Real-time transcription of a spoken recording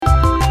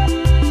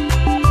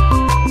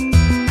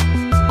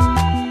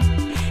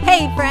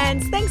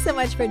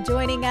much for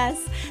joining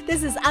us.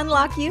 This is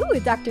Unlock You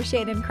with Dr.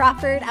 Shannon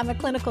Crawford. I'm a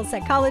clinical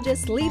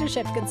psychologist,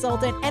 leadership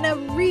consultant, and a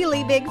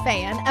really big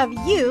fan of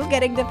you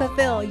getting to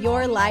fulfill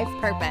your life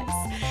purpose.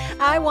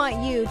 I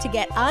want you to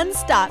get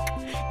unstuck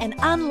and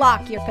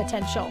unlock your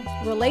potential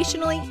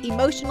relationally,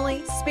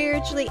 emotionally,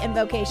 spiritually, and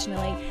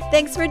vocationally.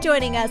 Thanks for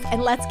joining us,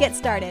 and let's get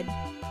started.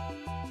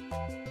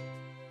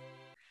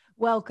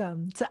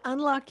 Welcome to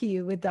Unlock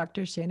You with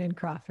Dr. Shannon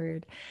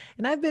Crawford.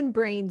 And I've been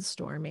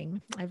brainstorming.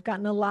 I've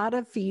gotten a lot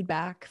of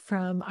feedback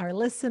from our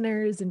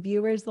listeners and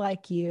viewers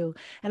like you.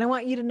 And I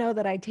want you to know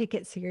that I take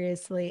it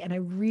seriously. And I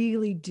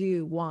really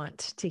do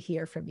want to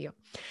hear from you.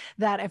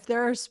 That if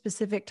there are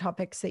specific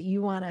topics that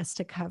you want us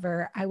to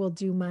cover, I will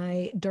do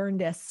my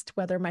darndest,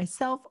 whether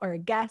myself or a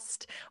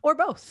guest or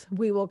both,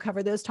 we will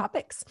cover those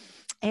topics.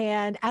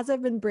 And as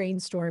I've been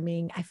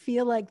brainstorming, I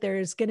feel like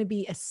there's going to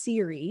be a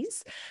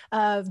series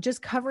of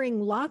just covering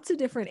lots of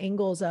different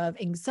angles of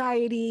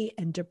anxiety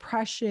and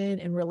depression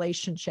and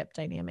relationship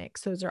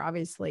dynamics. Those are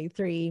obviously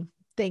three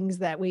things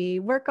that we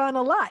work on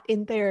a lot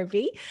in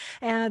therapy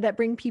and that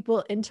bring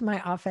people into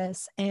my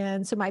office.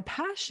 And so my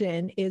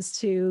passion is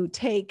to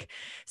take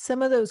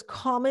some of those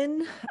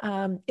common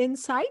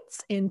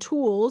insights and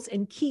tools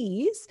and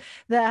keys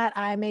that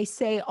I may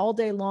say all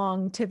day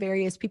long to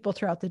various people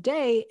throughout the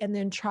day, and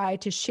then try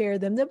to share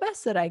them the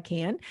best that I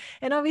can.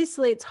 And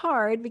obviously it's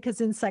hard because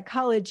in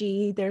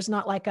psychology, there's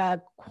not like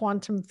a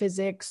quantum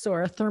physics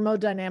or a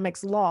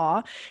thermodynamics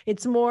law.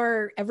 It's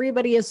more,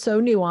 everybody is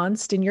so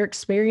nuanced and your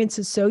experience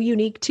is so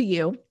unique to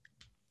you.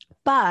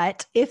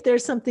 But if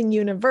there's something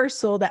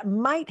universal that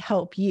might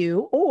help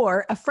you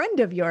or a friend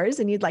of yours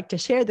and you'd like to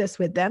share this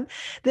with them,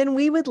 then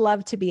we would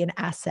love to be an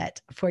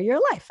asset for your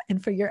life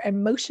and for your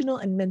emotional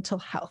and mental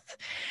health.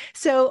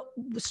 So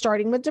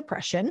starting with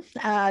depression,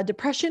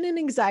 depression and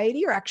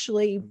anxiety are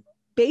actually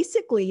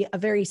basically a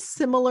very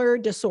similar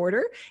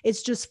disorder.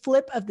 It's just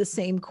flip of the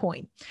same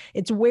coin.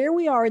 It's where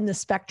we are in the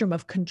spectrum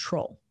of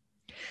control.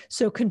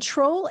 So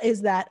control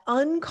is that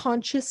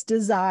unconscious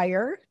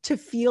desire to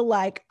feel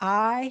like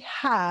I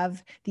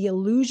have the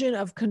illusion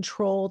of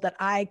control, that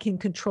I can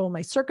control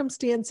my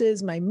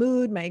circumstances, my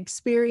mood, my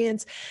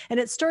experience. And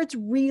it starts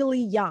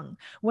really young.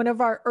 One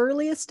of our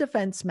earliest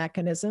defense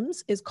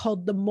mechanisms is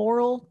called the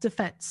moral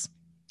defense.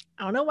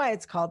 I don't know why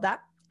it's called that.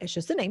 It's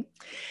just a name.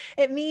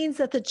 It means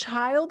that the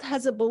child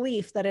has a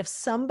belief that if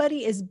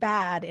somebody is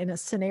bad in a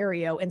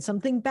scenario and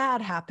something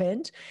bad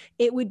happened,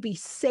 it would be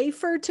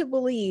safer to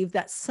believe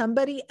that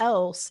somebody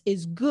else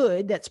is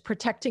good, that's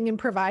protecting and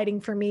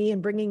providing for me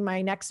and bringing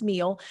my next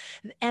meal,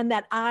 and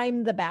that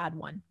I'm the bad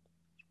one.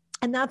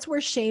 And that's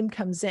where shame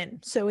comes in.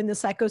 So in the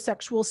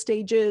psychosexual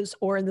stages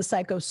or in the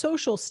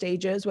psychosocial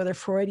stages, whether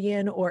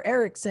Freudian or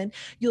Erickson,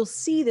 you'll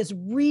see this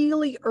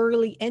really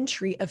early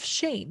entry of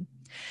shame.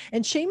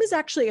 And shame is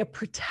actually a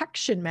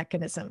protection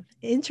mechanism,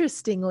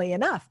 interestingly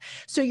enough.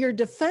 So your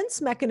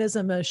defense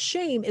mechanism of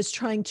shame is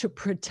trying to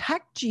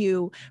protect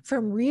you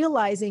from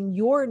realizing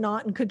you're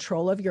not in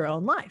control of your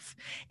own life.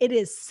 It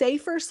is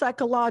safer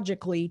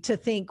psychologically to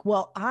think,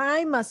 well,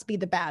 I must be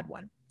the bad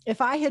one. If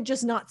I had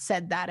just not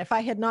said that, if I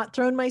had not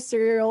thrown my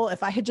cereal,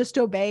 if I had just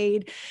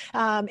obeyed,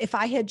 if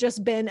I had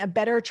just been a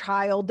better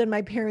child, then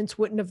my parents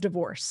wouldn't have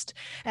divorced.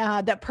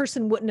 That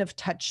person wouldn't have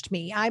touched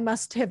me. I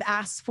must have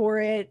asked for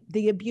it,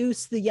 the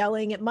abuse, the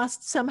yelling. It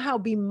must somehow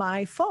be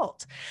my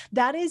fault.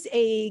 That is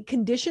a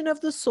condition of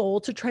the soul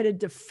to try to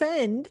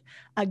defend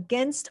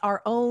against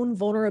our own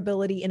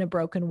vulnerability in a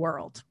broken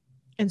world.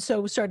 And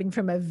so starting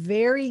from a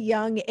very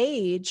young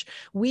age,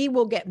 we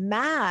will get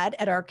mad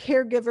at our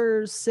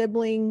caregivers,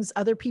 siblings,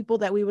 other people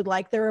that we would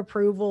like their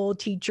approval,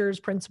 teachers,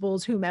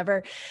 principals,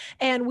 whomever.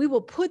 And we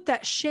will put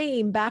that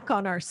shame back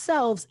on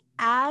ourselves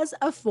as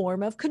a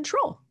form of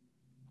control.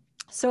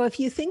 So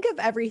if you think of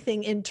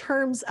everything in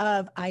terms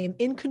of I am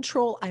in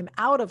control, I'm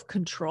out of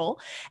control,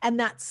 and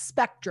that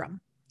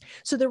spectrum.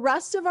 So the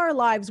rest of our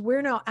lives,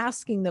 we're now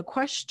asking the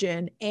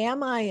question,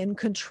 am I in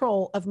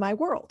control of my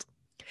world?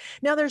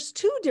 Now, there's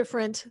two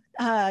different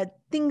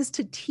things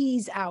to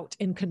tease out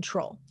in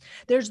control.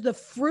 There's the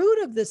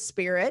fruit of the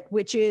spirit,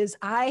 which is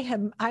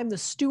I'm the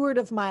steward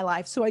of my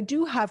life. So I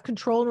do have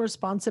control and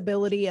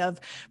responsibility of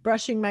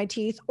brushing my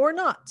teeth or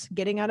not,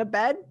 getting out of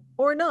bed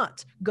or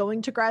not,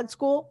 going to grad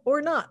school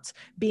or not,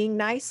 being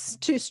nice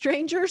to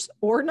strangers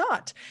or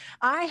not.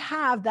 I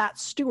have that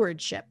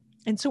stewardship.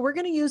 And so we're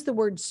going to use the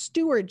word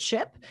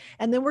stewardship,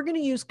 and then we're going to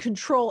use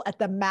control at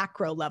the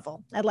macro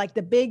level, at like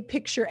the big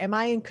picture. Am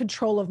I in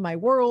control of my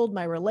world,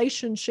 my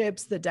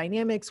relationships, the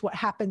dynamics, what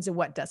happens and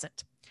what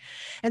doesn't?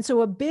 And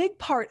so a big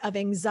part of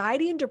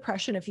anxiety and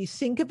depression, if you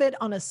think of it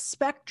on a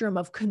spectrum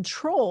of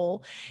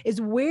control,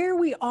 is where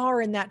we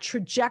are in that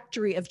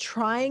trajectory of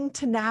trying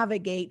to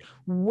navigate,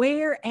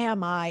 where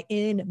am I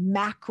in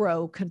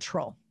macro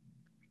control?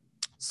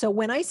 So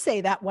when I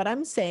say that, what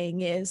I'm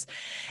saying is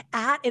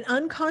at an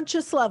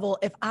unconscious level,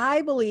 if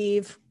I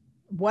believe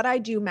what I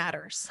do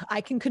matters.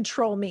 I can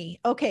control me.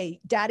 Okay,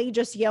 daddy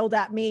just yelled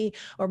at me,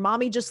 or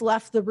mommy just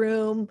left the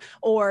room,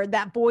 or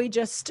that boy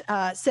just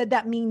said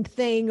that mean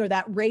thing, or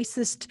that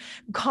racist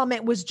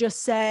comment was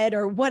just said,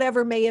 or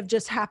whatever may have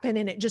just happened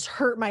and it just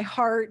hurt my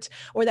heart,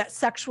 or that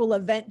sexual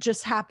event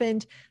just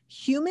happened.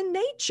 Human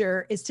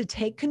nature is to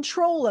take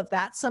control of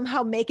that,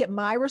 somehow make it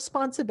my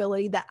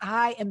responsibility that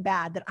I am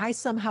bad, that I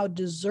somehow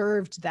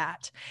deserved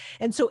that.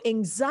 And so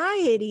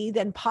anxiety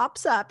then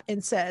pops up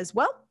and says,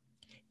 well,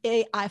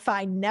 if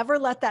I never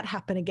let that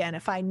happen again,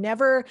 if I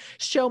never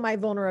show my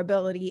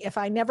vulnerability, if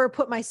I never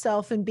put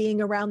myself in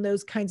being around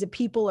those kinds of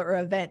people or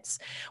events,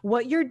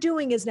 what you're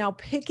doing is now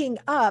picking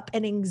up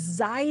an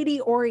anxiety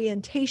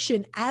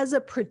orientation as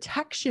a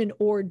protection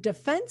or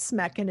defense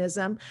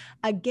mechanism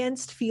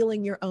against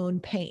feeling your own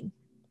pain.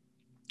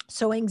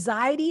 So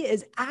anxiety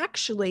is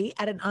actually,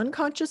 at an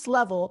unconscious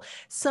level,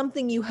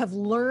 something you have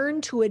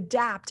learned to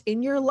adapt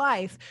in your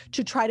life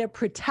to try to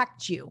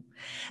protect you.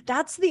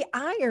 That's the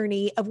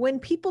irony of when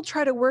people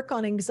try to work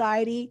on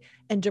anxiety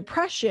and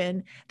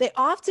depression, they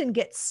often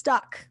get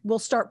stuck. We'll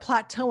start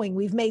plateauing.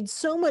 We've made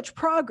so much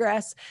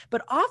progress,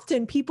 but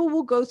often people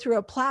will go through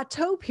a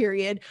plateau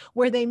period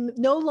where they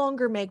no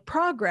longer make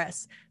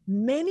progress.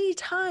 Many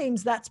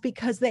times that's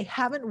because they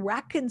haven't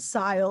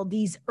reconciled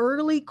these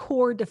early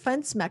core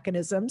defense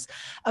mechanisms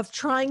of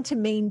trying to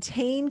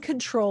maintain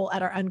control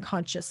at our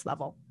unconscious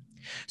level.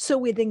 So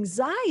with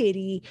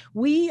anxiety,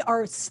 we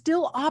are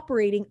still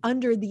operating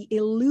under the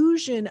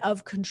illusion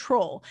of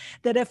control,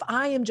 that if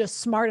I am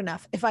just smart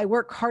enough, if I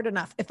work hard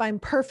enough, if I'm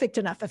perfect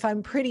enough, if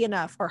I'm pretty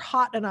enough or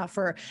hot enough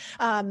or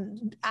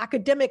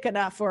academic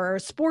enough or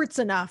sports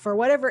enough or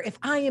whatever, if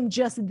I am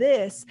just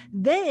this,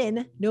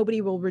 then nobody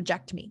will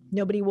reject me.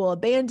 Nobody will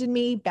abandon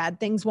me. Bad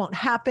things won't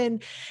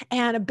happen.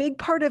 And a big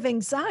part of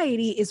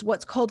anxiety is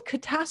what's called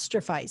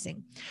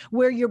catastrophizing,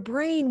 where your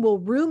brain will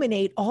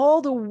ruminate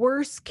all the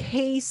worst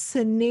case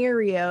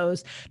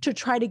scenarios to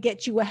try to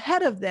get you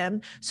ahead of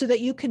them so that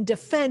you can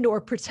defend or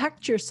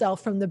protect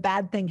yourself from the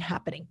bad thing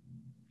happening.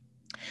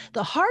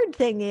 The hard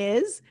thing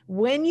is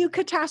when you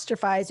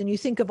catastrophize and you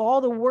think of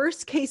all the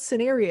worst case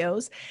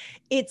scenarios,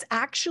 it's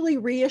actually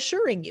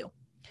reassuring you.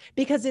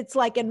 Because it's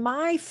like, in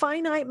my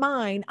finite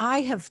mind,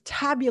 I have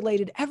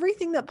tabulated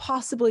everything that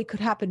possibly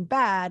could happen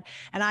bad,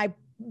 and I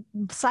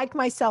psych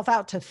myself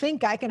out to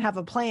think I can have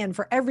a plan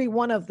for every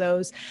one of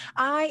those.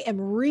 I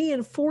am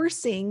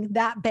reinforcing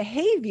that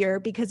behavior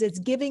because it's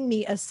giving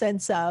me a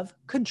sense of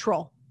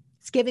control.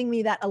 It's giving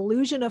me that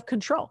illusion of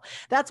control.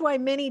 That's why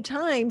many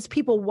times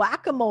people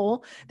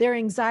whack-a-mole their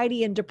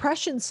anxiety and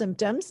depression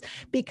symptoms,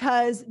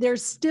 because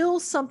there's still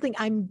something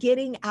I'm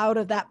getting out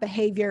of that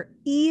behavior,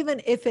 even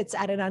if it's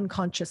at an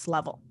unconscious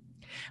level.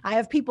 I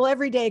have people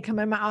every day come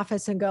in my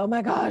office and go, oh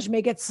my gosh,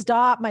 make it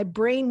stop. My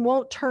brain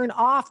won't turn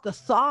off the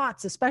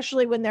thoughts,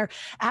 especially when they're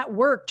at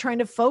work trying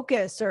to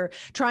focus or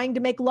trying to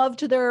make love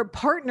to their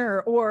partner,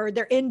 or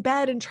they're in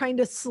bed and trying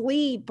to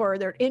sleep, or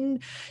they're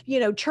in,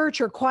 church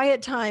or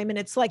quiet time. And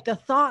it's like the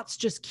thoughts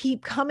just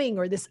keep coming,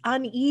 or this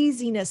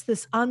uneasiness,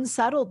 this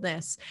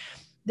unsettledness.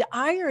 The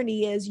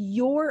irony is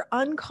your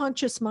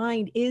unconscious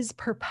mind is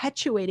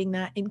perpetuating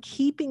that and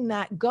keeping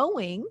that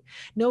going.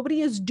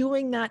 Nobody is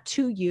doing that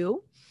to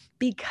you,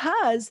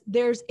 because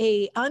there's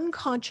a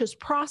unconscious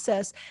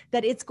process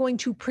that it's going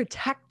to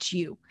protect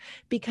you.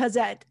 Because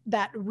at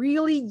that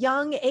really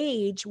young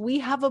age, we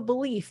have a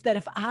belief that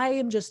if I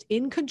am just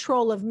in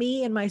control of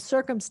me and my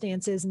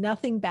circumstances,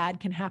 nothing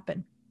bad can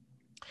happen.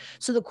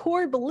 So the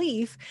core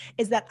belief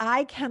is that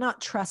I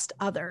cannot trust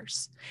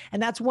others. And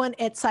that's one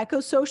at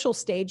psychosocial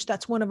stage.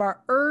 That's one of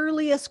our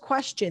earliest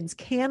questions.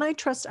 Can I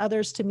trust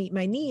others to meet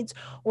my needs,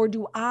 or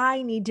do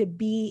I need to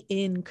be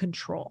in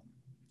control?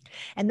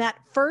 And that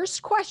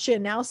first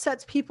question now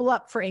sets people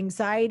up for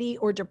anxiety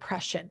or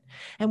depression.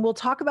 And we'll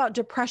talk about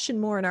depression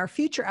more in our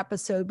future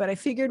episode, but I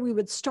figured we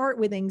would start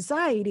with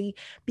anxiety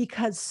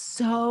because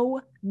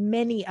so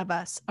many of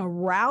us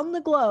around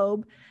the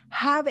globe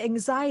have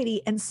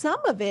anxiety, and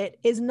some of it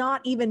is not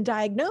even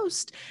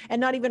diagnosed and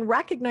not even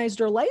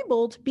recognized or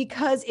labeled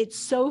because it's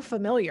so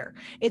familiar.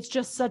 It's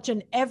just such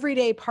an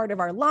everyday part of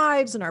our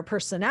lives and our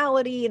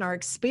personality and our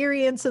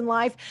experience in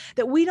life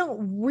that we don't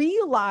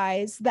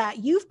realize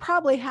that you've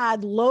probably had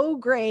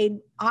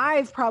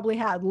I've probably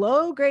had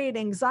low-grade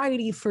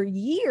anxiety for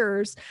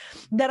years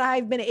that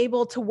I've been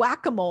able to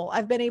whack-a-mole.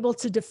 I've been able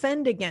to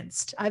defend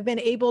against. I've been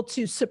able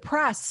to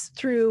suppress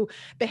through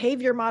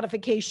behavior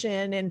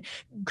modification and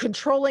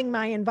controlling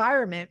my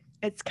environment.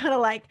 It's kind of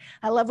like,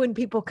 I love when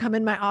people come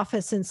in my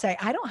office and say,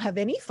 I don't have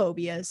any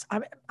phobias.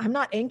 I'm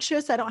not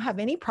anxious. I don't have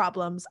any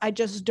problems. I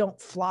just don't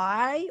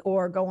fly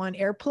or go on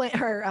airplane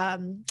or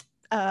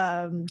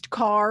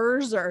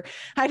cars, or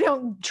I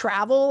don't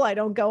travel. I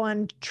don't go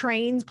on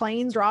trains,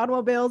 planes, or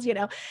automobiles.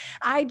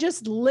 I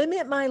just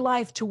limit my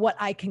life to what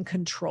I can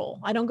control.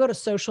 I don't go to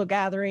social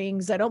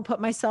gatherings. I don't put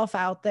myself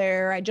out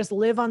there. I just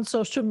live on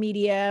social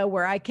media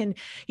where I can,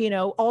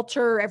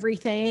 alter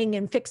everything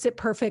and fix it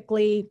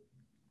perfectly.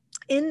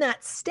 In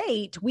that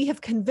state, we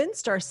have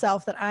convinced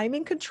ourselves that I'm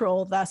in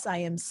control, thus I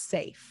am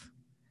safe.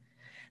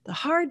 The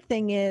hard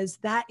thing is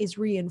that is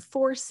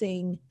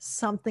reinforcing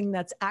something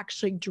that's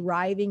actually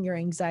driving your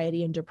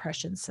anxiety and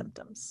depression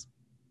symptoms.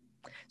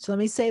 So let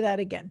me say that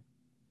again.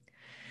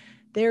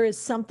 There is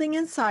something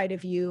inside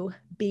of you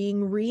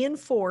being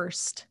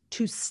reinforced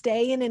to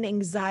stay in an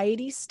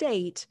anxiety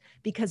state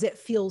because it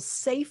feels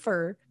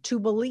safer to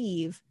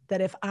believe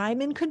that if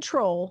I'm in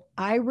control,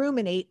 I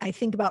ruminate, I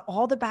think about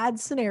all the bad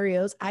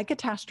scenarios, I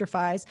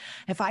catastrophize.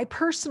 If I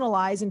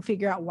personalize and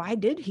figure out, why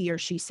did he or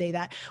she say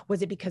that?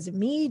 Was it because of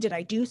me? Did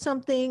I do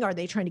something? Are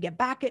they trying to get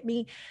back at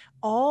me?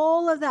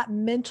 All of that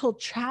mental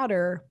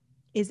chatter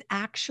is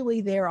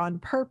actually there on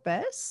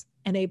purpose,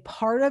 and a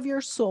part of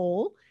your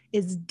soul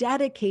is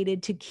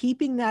dedicated to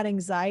keeping that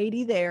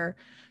anxiety there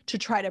to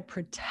try to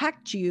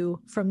protect you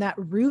from that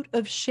root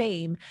of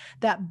shame,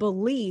 that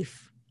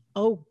belief,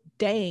 oh,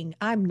 dang,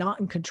 I'm not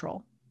in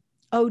control.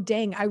 Oh,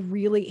 dang, I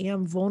really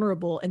am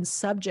vulnerable and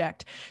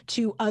subject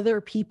to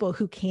other people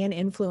who can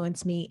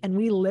influence me. And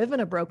we live in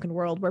a broken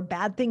world where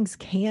bad things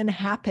can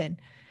happen.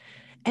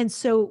 And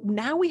so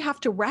now we have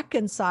to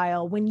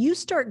reconcile when you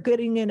start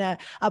getting in a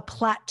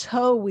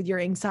plateau with your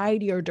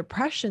anxiety or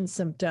depression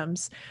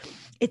symptoms.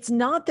 It's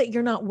not that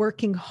you're not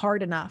working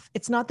hard enough.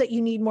 It's not that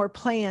you need more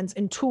plans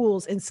and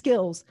tools and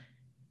skills.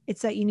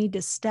 It's that you need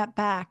to step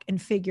back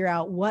and figure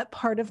out what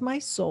part of my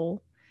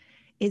soul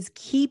is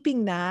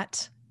keeping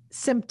that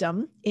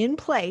symptom in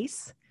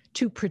place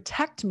to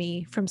protect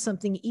me from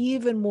something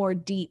even more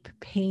deep,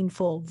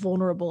 painful,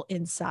 vulnerable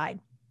inside.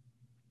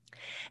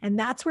 And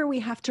that's where we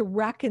have to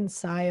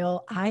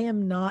reconcile. I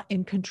am not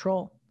in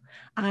control.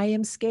 I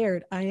am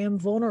scared. I am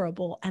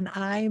vulnerable. And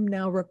I am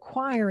now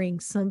requiring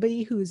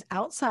somebody who's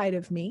outside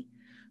of me,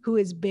 who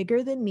is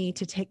bigger than me,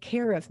 to take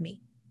care of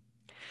me.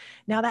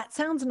 Now, that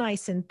sounds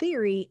nice in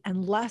theory,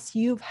 unless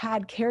you've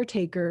had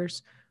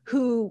caretakers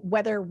who,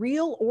 whether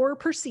real or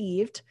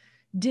perceived,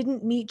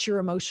 didn't meet your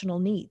emotional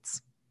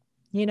needs.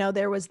 You know,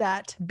 there was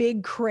that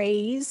big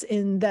craze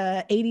in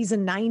the 80s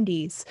and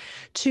 90s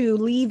to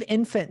leave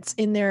infants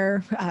in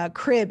their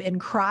crib and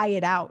cry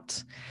it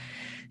out.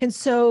 And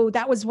so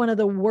that was one of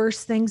the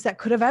worst things that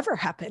could have ever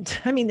happened.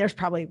 I mean, there's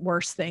probably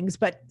worse things,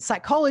 but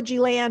psychology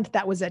land,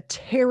 that was a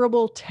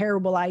terrible,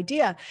 terrible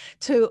idea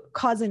to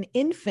cause an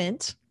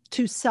infant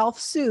to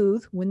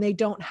self-soothe when they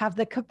don't have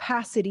the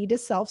capacity to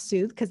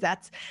self-soothe, because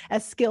that's a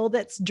skill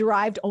that's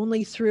derived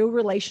only through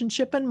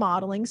relationship and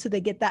modeling. So they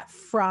get that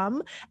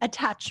from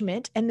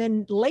attachment. And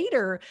then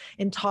later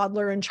in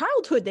toddler and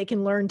childhood, they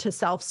can learn to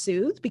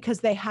self-soothe because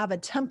they have a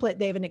template,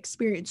 they have an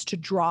experience to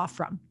draw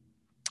from.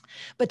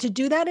 But to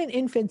do that in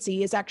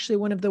infancy is actually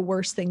one of the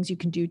worst things you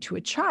can do to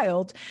a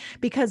child,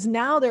 because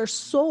now their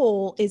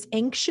soul is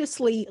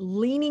anxiously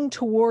leaning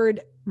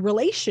toward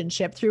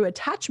relationship through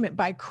attachment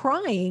by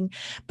crying,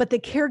 but the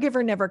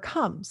caregiver never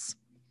comes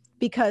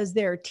because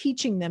they're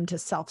teaching them to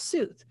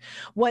self-soothe.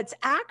 What's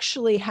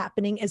actually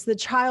happening is the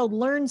child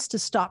learns to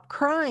stop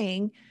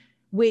crying,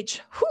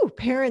 which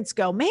parents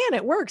go, man,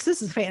 it works.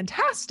 This is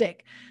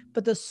fantastic.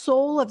 But the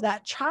soul of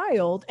that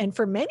child, and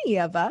for many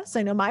of us,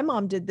 I know my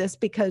mom did this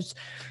because,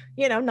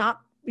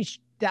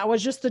 that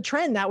was just the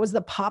trend. That was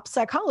the pop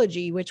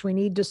psychology, which we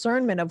need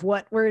discernment of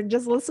what we're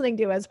just listening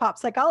to as pop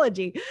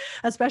psychology,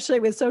 especially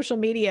with social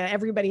media.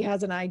 Everybody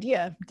has an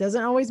idea.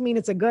 Doesn't always mean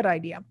it's a good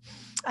idea.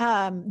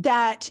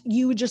 That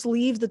you would just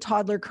leave the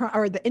toddler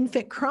or the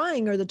infant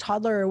crying, or the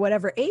toddler or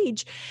whatever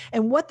age.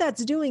 And what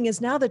that's doing is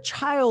now the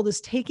child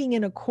is taking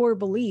in a core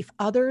belief.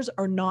 Others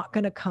are not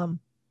going to come.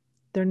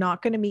 They're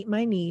not going to meet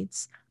my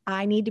needs.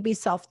 I need to be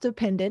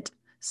self-dependent,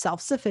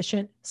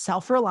 self-sufficient,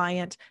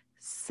 self-reliant,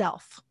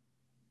 self.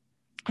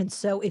 And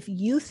so if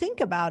you think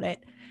about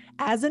it,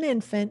 as an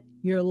infant,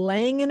 you're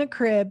laying in a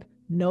crib,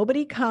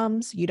 nobody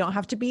comes, you don't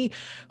have to be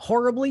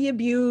horribly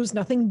abused,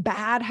 nothing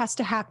bad has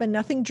to happen,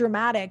 nothing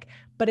dramatic.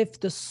 But if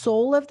the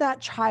soul of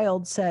that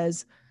child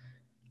says,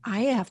 I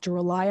have to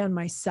rely on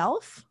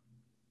myself,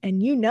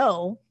 and you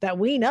know that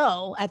we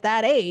know at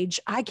that age,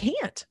 I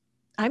can't.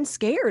 I'm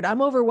scared.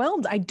 I'm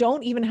overwhelmed. I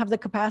don't even have the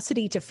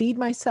capacity to feed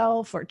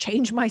myself or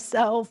change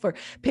myself or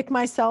pick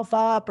myself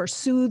up or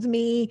soothe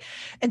me.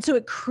 And so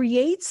it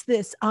creates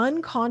this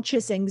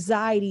unconscious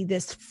anxiety,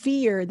 this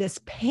fear,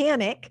 this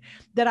panic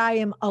that I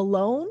am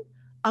alone,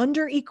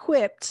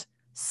 under-equipped,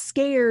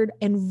 scared,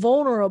 and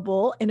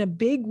vulnerable in a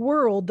big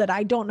world that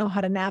I don't know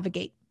how to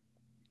navigate.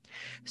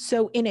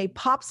 So in a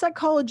pop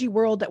psychology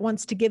world that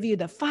wants to give you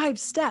the 5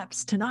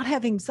 steps to not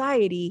have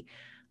anxiety,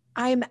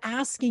 I'm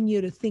asking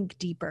you to think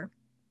deeper.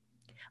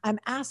 I'm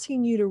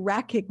asking you to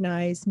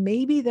recognize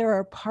maybe there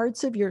are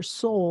parts of your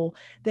soul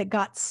that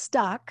got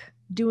stuck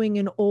doing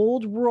an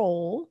old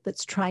role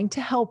that's trying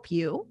to help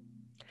you,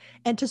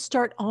 and to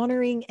start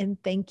honoring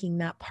and thanking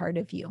that part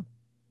of you.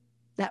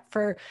 That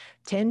for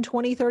 10,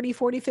 20, 30,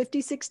 40, 50,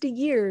 60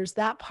 years,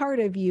 that part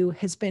of you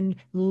has been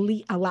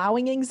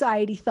allowing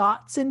anxiety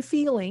thoughts and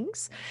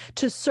feelings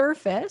to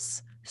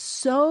surface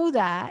so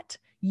that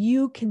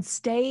you can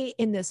stay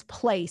in this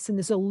place, in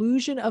this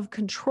illusion of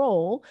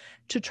control,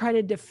 to try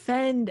to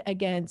defend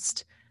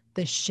against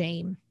the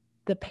shame,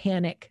 the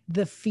panic,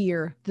 the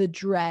fear, the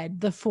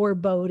dread, the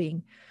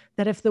foreboding,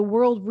 that if the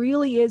world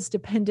really is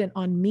dependent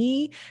on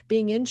me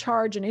being in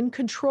charge and in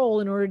control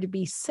in order to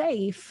be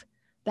safe,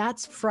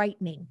 that's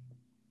frightening.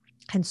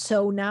 And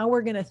so now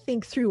we're going to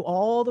think through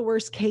all the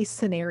worst case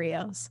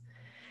scenarios.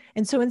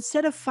 And so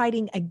instead of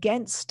fighting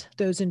against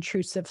those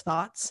intrusive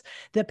thoughts,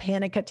 the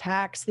panic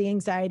attacks, the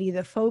anxiety,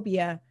 the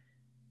phobia,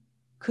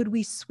 could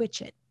we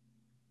switch it?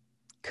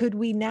 Could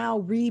we now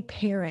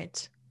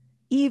reparent,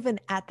 even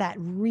at that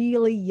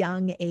really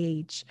young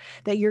age,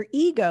 that your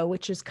ego,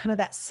 which is kind of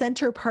that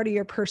center part of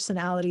your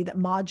personality that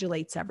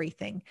modulates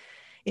everything,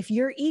 if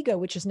your ego,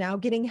 which is now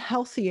getting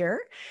healthier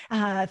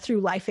through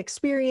life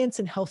experience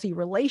and healthy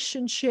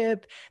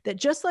relationship, that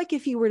just like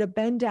if you were to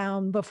bend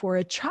down before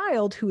a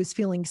child who is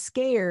feeling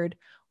scared,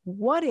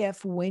 what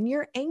if when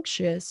you're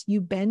anxious,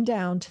 you bend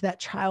down to that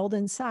child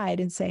inside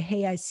and say,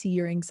 hey, I see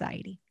your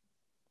anxiety.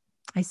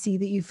 I see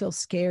that you feel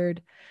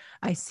scared.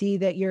 I see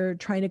that you're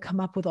trying to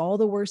come up with all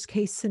the worst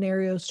case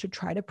scenarios to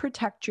try to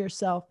protect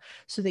yourself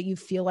so that you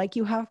feel like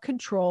you have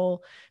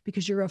control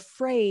because you're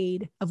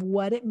afraid of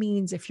what it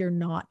means if you're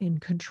not in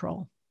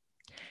control.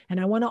 And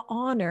I want to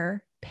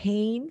honor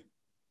pain,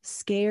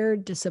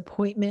 scared,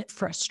 disappointment,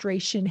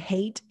 frustration,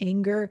 hate,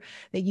 anger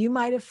that you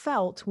might have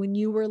felt when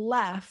you were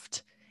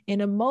left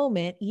in a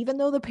moment, even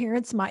though the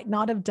parents might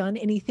not have done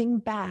anything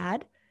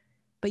bad,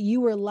 but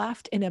you were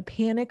left in a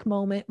panic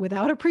moment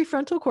without a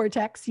prefrontal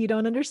cortex. You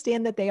don't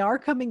understand that they are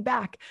coming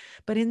back.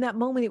 But in that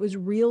moment, it was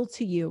real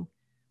to you.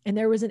 And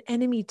there was an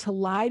enemy to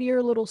lie to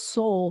your little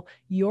soul.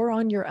 You're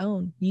on your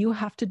own. You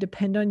have to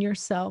depend on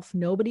yourself.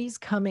 Nobody's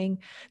coming.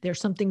 There's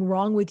something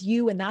wrong with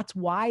you. And that's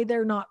why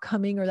they're not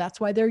coming, or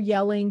that's why they're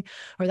yelling,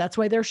 or that's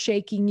why they're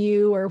shaking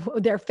you, or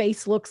their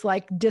face looks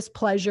like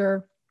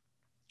displeasure.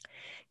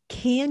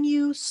 Can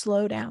you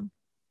slow down?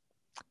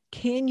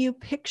 Can you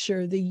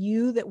picture the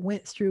you that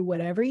went through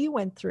whatever you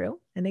went through?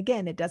 And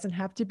again, it doesn't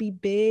have to be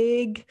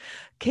big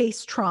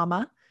case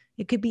trauma.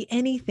 It could be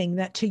anything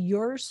that to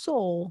your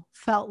soul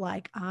felt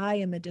like, I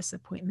am a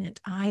disappointment.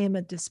 I am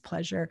a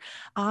displeasure.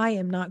 I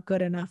am not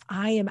good enough.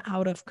 I am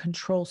out of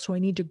control. So I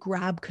need to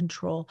grab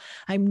control.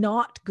 I'm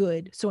not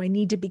good. So I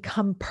need to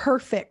become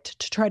perfect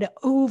to try to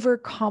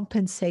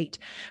overcompensate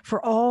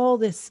for all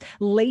this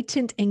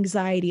latent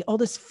anxiety, all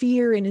this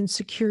fear and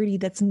insecurity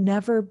that's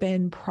never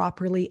been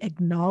properly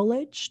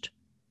acknowledged,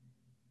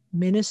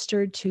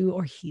 ministered to,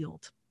 or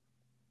healed.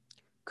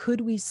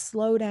 Could we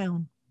slow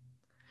down?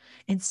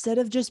 Instead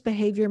of just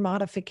behavior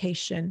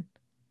modification,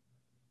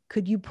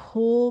 could you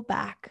pull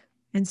back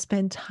and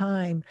spend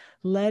time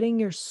letting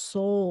your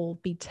soul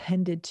be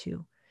tended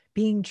to,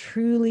 being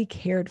truly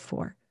cared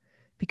for?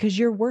 Because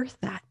you're worth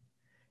that,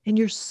 and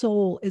your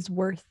soul is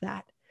worth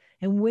that.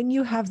 And when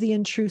you have the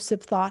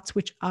intrusive thoughts,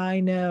 which I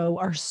know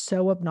are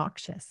so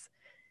obnoxious,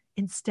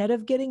 instead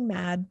of getting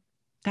mad,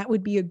 that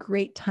would be a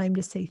great time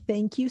to say,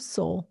 thank you,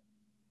 soul.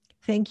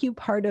 Thank you,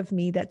 part of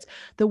me that's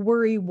the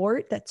worry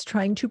wart that's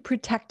trying to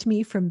protect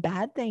me from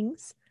bad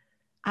things.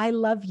 I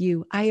love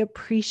you. I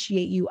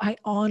appreciate you. I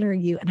honor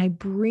you. And I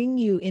bring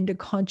you into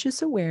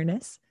conscious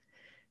awareness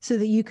so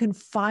that you can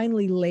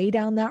finally lay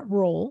down that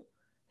role,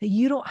 that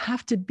you don't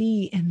have to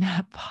be in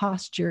that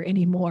posture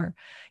anymore.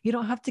 You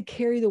don't have to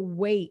carry the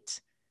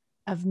weight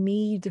of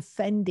me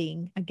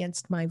defending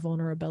against my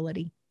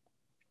vulnerability.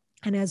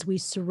 And as we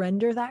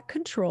surrender that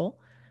control,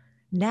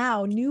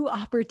 now new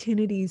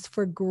opportunities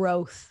for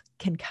growth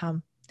can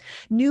come.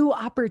 New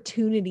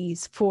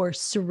opportunities for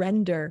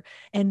surrender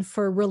and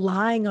for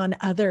relying on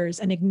others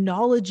and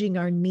acknowledging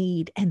our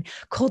need and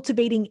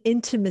cultivating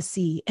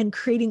intimacy and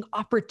creating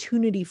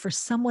opportunity for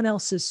someone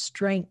else's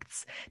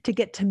strengths to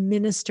get to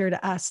minister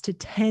to us, to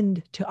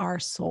tend to our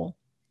soul.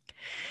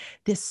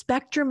 This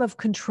spectrum of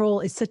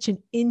control is such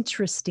an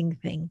interesting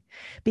thing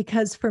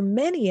because for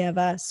many of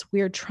us,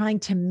 we are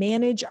trying to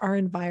manage our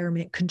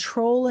environment,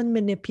 control and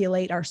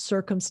manipulate our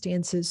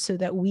circumstances so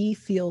that we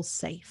feel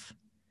safe.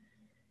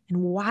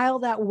 And while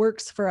that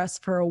works for us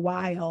for a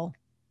while,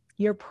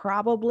 you're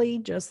probably,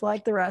 just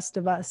like the rest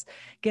of us,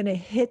 going to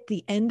hit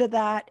the end of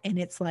that. And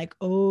it's like,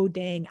 oh,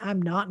 dang,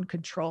 I'm not in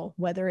control.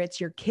 Whether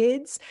it's your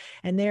kids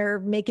and they're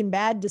making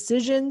bad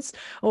decisions,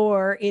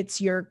 or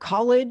it's your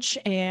college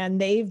and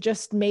they've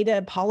just made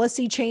a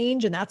policy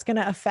change and that's going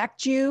to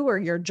affect you, or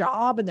your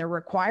job and they're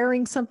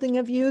requiring something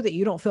of you that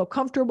you don't feel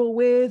comfortable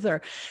with,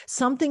 or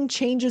something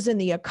changes in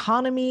the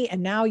economy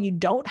and now you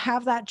don't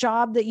have that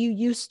job that you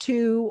used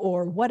to,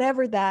 or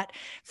whatever that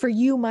for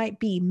you might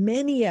be.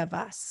 Many of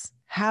us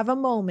have a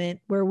moment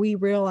where we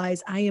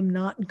realize I am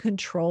not in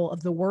control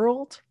of the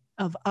world,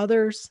 of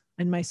others,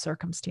 and my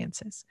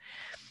circumstances.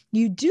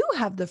 You do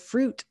have the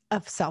fruit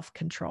of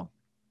self-control.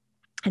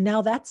 And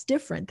now that's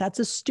different. That's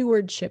a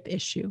stewardship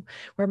issue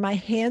where my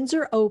hands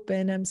are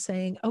open. I'm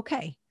saying,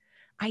 okay,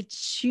 I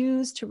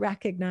choose to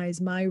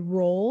recognize my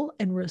role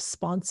and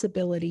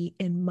responsibility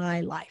in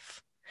my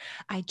life.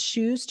 I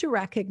choose to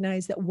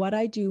recognize that what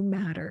I do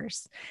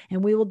matters.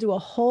 And we will do a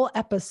whole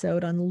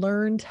episode on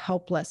learned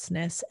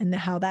helplessness and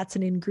how that's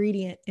an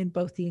ingredient in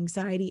both the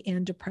anxiety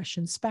and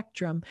depression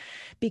spectrum.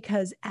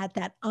 Because at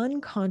that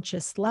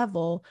unconscious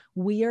level,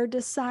 we are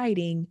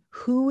deciding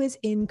who is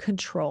in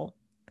control.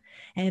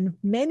 And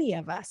many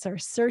of us are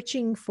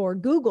searching for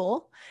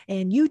Google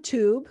and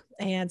YouTube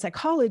and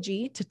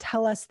psychology to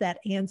tell us that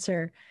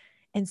answer,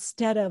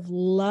 instead of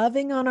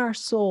loving on our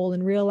soul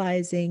and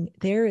realizing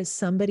there is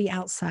somebody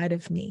outside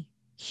of me,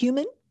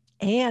 human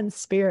and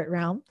spirit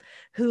realm,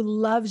 who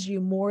loves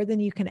you more than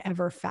you can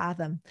ever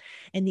fathom.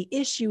 And the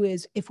issue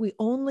is, if we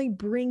only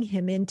bring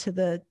him into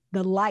the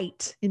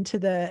light, into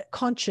the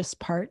conscious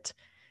part,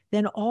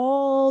 then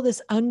all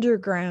this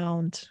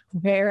underground,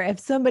 where if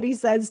somebody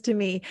says to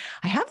me,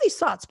 I have these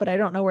thoughts, but I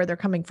don't know where they're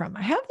coming from.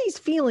 I have these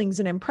feelings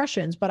and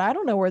impressions, but I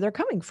don't know where they're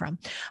coming from.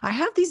 I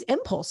have these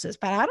impulses,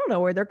 but I don't know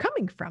where they're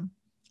coming from.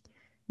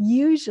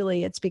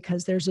 Usually it's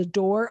because there's a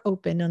door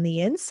open on the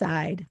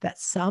inside that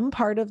some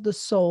part of the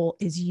soul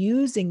is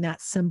using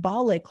that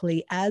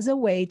symbolically as a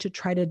way to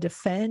try to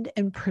defend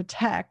and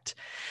protect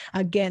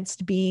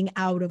against being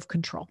out of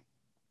control.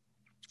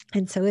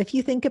 And so if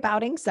you think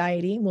about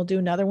anxiety, we'll do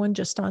another one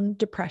just on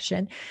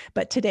depression,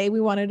 but today we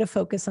wanted to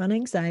focus on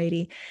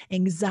anxiety.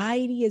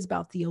 Anxiety is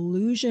about the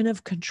illusion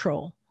of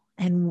control.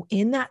 And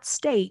in that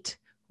state,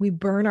 we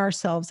burn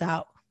ourselves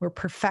out. We're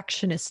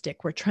perfectionistic.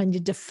 We're trying to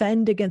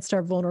defend against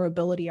our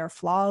vulnerability, our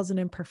flaws and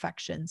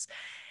imperfections.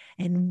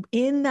 And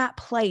in that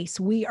place,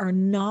 we are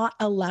not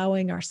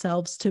allowing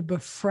ourselves to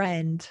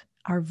befriend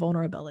our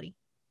vulnerability,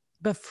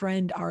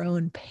 befriend our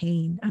own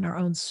pain and our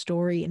own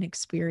story and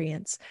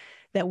experience.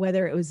 That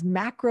whether it was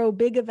macro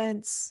big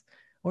events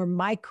or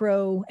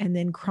micro and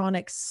then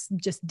chronic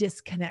just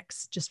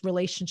disconnects, just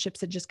relationships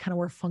that just kind of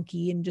were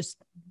funky and just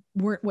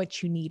weren't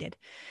what you needed.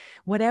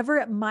 Whatever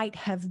it might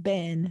have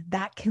been,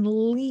 that can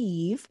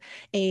leave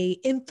a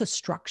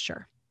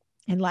infrastructure.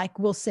 And like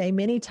we'll say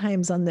many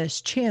times on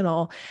this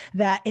channel,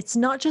 that it's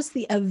not just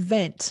the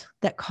event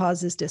that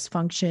causes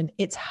dysfunction,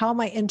 it's how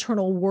my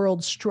internal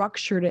world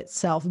structured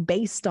itself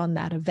based on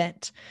that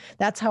event.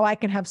 That's how I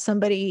can have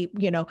somebody,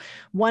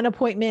 one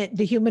appointment,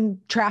 the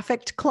human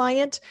trafficked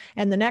client,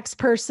 and the next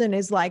person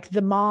is like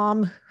the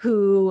mom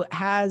who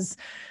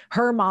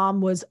her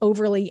mom was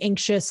overly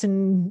anxious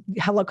and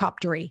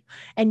helicoptery.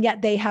 And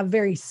yet they have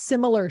very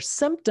similar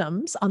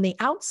symptoms on the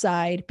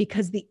outside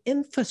because the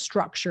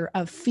infrastructure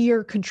of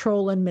fear,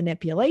 control, and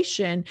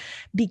manipulation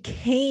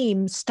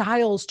became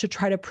styles to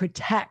try to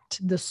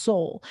protect the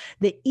soul.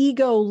 The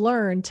ego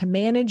learned to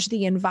manage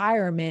the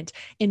environment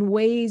in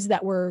ways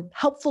that were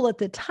helpful at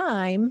the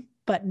time,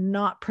 but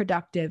not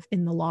productive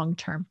in the long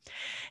term.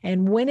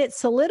 And when it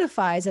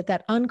solidifies at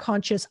that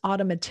unconscious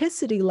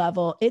automaticity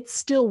level, it's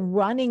still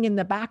running in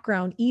the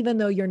background, even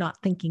though you're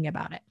not thinking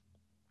about it.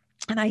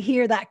 And I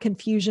hear that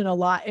confusion a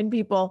lot in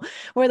people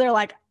where they're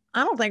like,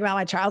 I don't think about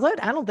my childhood.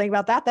 I don't think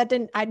about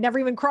that. I'd never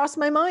even crossed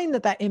my mind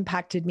that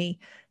impacted me.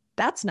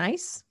 That's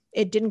nice.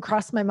 It didn't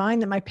cross my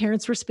mind that my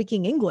parents were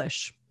speaking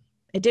English.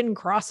 It didn't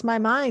cross my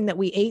mind that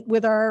we ate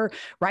with our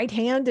right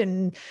hand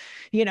and,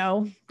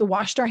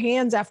 washed our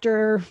hands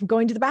after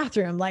going to the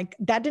bathroom. Like,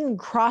 that didn't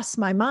cross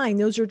my mind.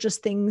 Those are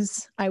just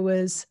things I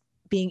was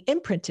being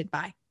imprinted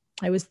by.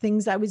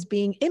 Things I was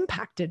being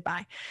impacted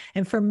by.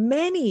 And for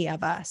many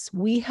of us,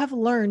 we have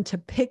learned to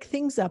pick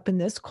things up in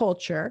this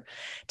culture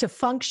to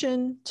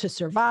function, to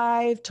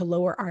survive, to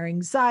lower our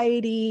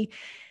anxiety,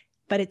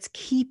 but it's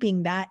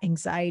keeping that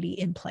anxiety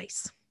in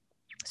place.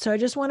 So I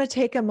just want to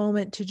take a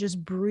moment to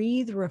just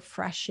breathe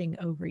refreshing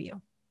over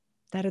you,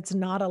 that it's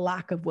not a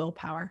lack of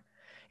willpower.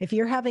 If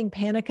you're having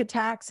panic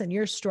attacks and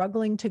you're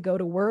struggling to go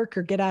to work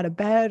or get out of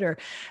bed or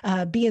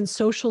be in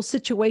social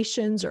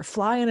situations or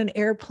fly on an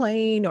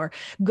airplane or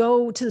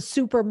go to the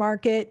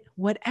supermarket,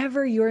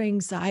 whatever your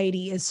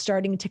anxiety is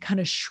starting to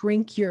kind of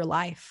shrink your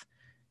life,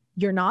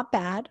 you're not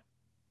bad.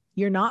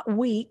 You're not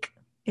weak.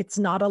 It's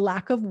not a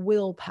lack of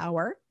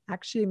willpower.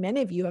 Actually,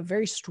 many of you have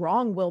very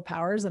strong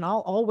willpowers, and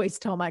I'll always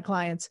tell my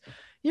clients,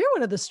 you're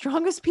one of the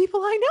strongest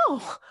people I know.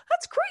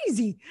 That's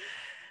crazy.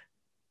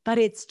 But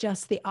it's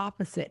just the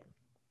opposite.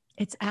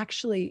 It's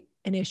actually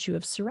an issue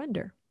of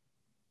surrender.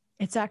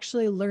 It's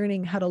actually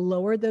learning how to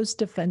lower those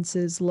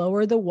defenses,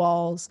 lower the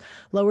walls,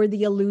 lower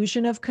the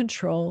illusion of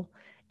control,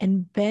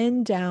 and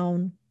bend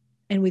down,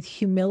 and with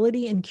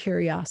humility and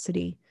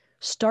curiosity,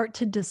 start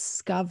to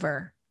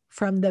discover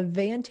from the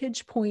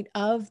vantage point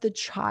of the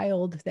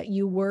child that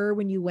you were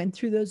when you went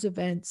through those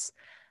events,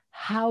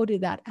 how did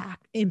that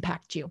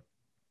impact you?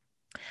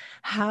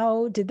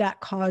 How did that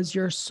cause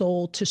your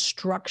soul to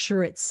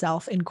structure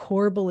itself in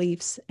core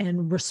beliefs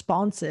and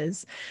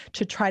responses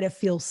to try to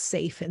feel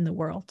safe in the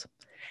world?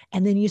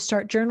 And then you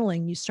start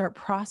journaling, you start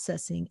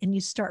processing, and you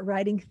start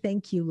writing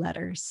thank you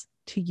letters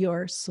to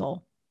your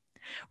soul.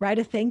 Write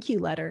a thank you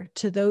letter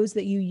to those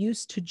that you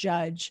used to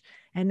judge.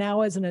 And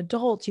now as an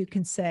adult, you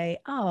can say,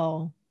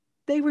 oh,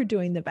 they were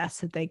doing the best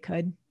that they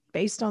could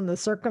based on the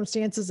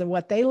circumstances of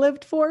what they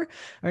lived for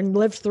or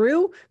lived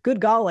through.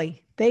 Good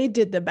golly, They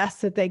did the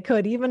best that they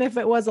could, even if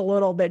it was a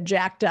little bit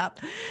jacked up.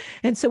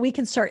 And so we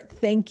can start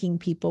thanking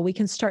people. We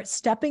can start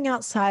stepping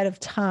outside of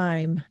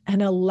time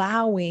and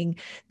allowing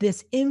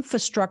this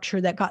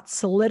infrastructure that got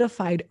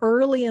solidified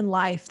early in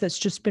life that's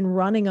just been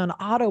running on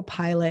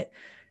autopilot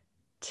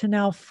to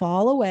now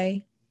fall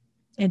away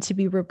and to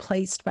be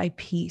replaced by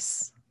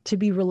peace, to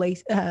be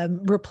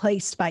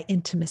replaced by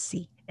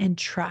intimacy and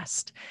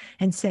trust,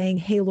 and saying,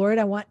 hey, Lord,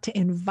 I want to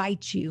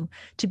invite you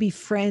to be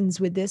friends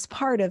with this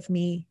part of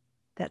me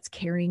that's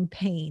carrying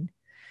pain,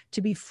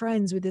 to be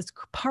friends with this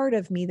part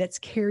of me that's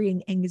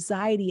carrying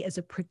anxiety as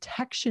a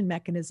protection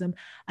mechanism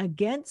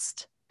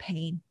against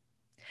pain.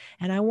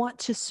 And I want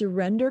to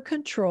surrender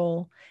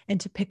control and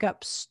to pick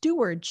up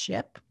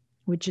stewardship,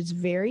 which is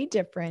very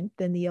different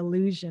than the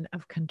illusion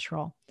of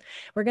control.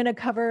 We're going to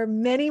cover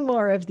many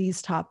more of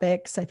these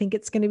topics. I think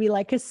it's going to be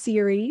like a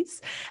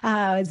series,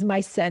 is my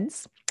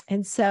sense.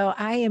 And so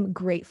I am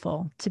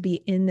grateful to be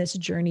in this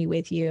journey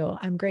with you.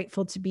 I'm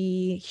grateful to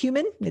be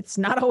human. It's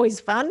not always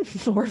fun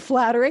or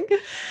flattering,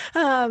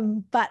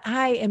 but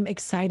I am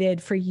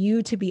excited for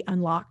you to be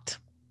unlocked.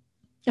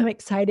 I'm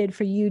excited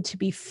for you to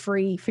be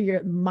free, for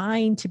your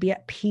mind to be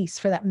at peace,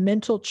 for that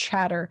mental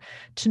chatter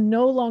to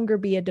no longer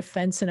be a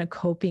defense and a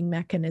coping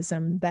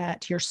mechanism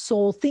that your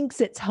soul thinks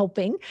it's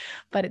helping,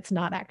 but it's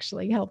not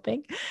actually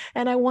helping.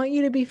 And I want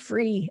you to be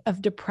free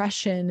of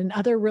depression and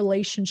other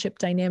relationship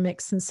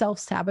dynamics and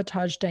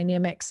self-sabotage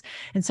dynamics.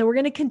 And so we're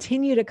going to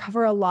continue to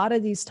cover a lot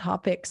of these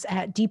topics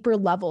at deeper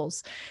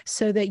levels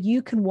so that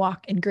you can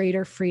walk in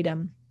greater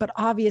freedom. But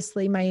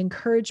obviously, my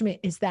encouragement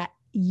is that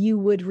you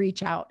would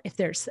reach out. If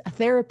there's a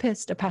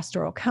therapist, a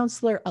pastoral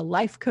counselor, a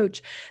life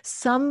coach,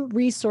 some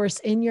resource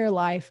in your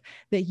life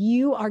that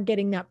you are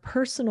getting that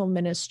personal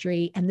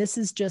ministry, and this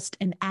is just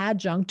an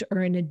adjunct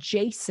or an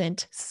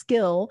adjacent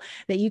skill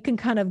that you can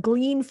kind of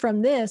glean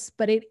from this,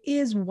 but it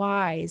is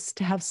wise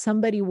to have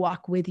somebody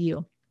walk with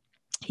you.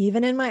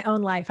 Even in my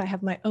own life, I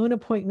have my own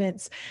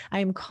appointments. I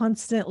am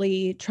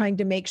constantly trying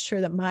to make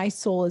sure that my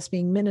soul is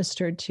being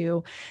ministered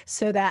to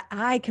so that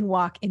I can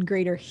walk in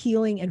greater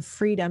healing and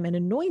freedom and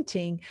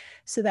anointing,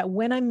 so that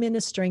when I'm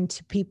ministering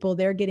to people,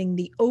 they're getting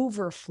the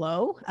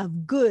overflow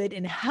of good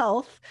and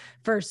health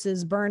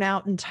versus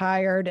burnout and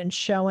tired and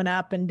showing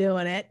up and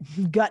doing it,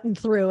 gutting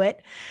through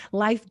it.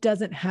 Life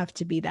doesn't have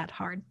to be that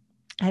hard.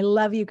 I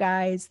love you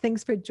guys.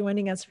 Thanks for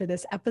joining us for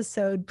this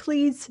episode.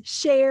 Please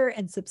share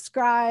and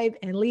subscribe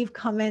and leave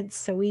comments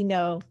so we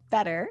know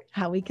better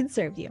how we can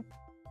serve you.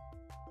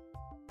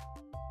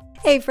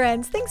 Hey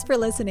friends, thanks for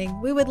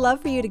listening. We would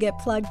love for you to get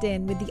plugged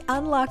in with the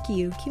Unlock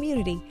You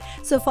community.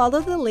 So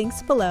follow the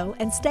links below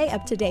and stay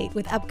up to date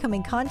with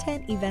upcoming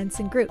content, events,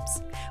 and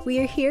groups. We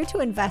are here to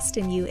invest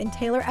in you and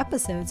tailor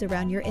episodes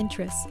around your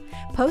interests.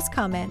 Post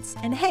comments,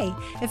 and hey,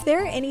 if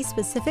there are any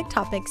specific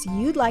topics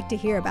you'd like to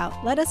hear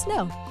about, let us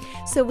know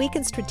so we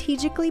can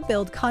strategically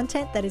build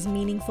content that is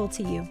meaningful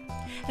to you.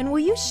 And will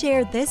you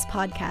share this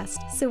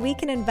podcast so we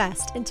can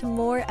invest into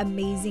more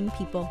amazing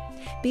people?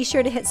 Be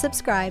sure to hit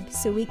subscribe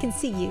so we can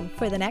see you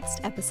for the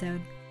next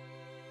episode.